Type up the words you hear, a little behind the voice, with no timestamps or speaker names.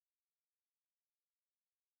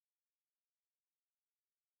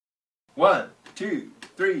1, 2,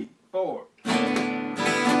 3, 4.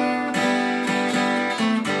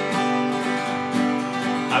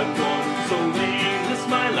 I was so aimless,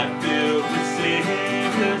 my life filled with sin,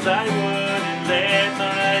 'cause I wouldn't let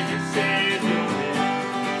my decision in.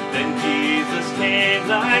 Then Jesus came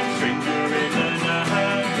like a stranger in the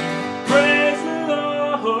night. Praise the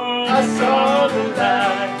Lord, I saw the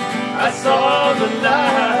light, I saw the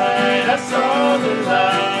light, I saw the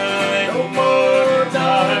light. No more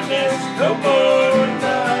darkness, no more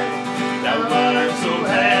night. Now I'm so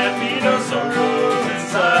happy, no sorrows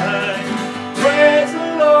inside. Praise the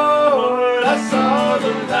Lord, I saw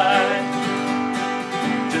the light.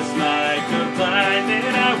 Just like the blind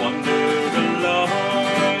man, I wandered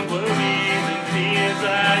along, worries and fears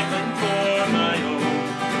I claimed for my own.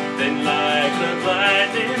 Then like the blind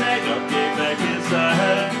man, I got gave back his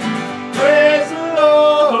sight. Praise the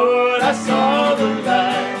Lord, I saw the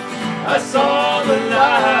light, I saw the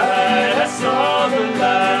light, I saw the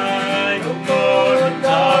light. No more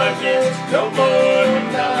darkness, no more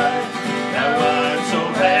night. Now I'm so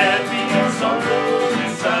happy, no sorrow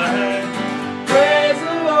inside. Praise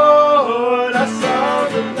the Lord, I saw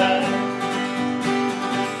the light.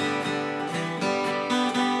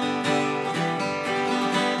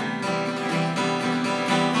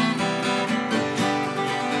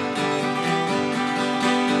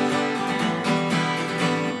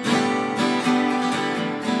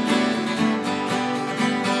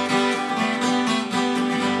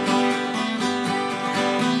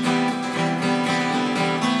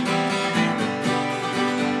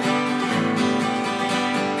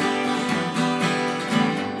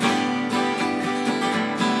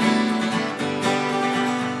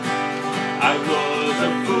 I was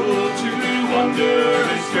a fool to wander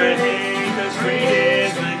astray, 'cause great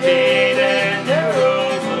is the gate and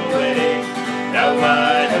narrow's the way. Now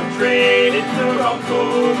I have traded the wrong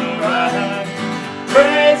for the right.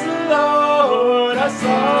 Praise the Lord, I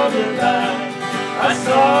saw the light, I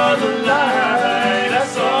saw the light, I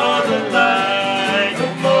saw the light. No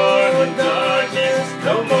more darkness,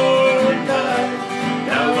 no more night.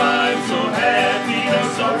 Now I'm so happy, no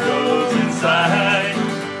sorrows inside.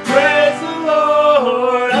 Praise the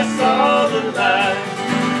Lord, I saw the light.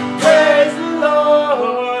 Praise the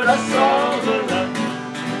Lord, I saw the light.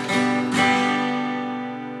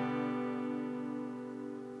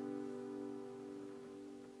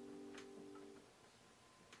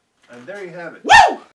 And there you have it. Woo!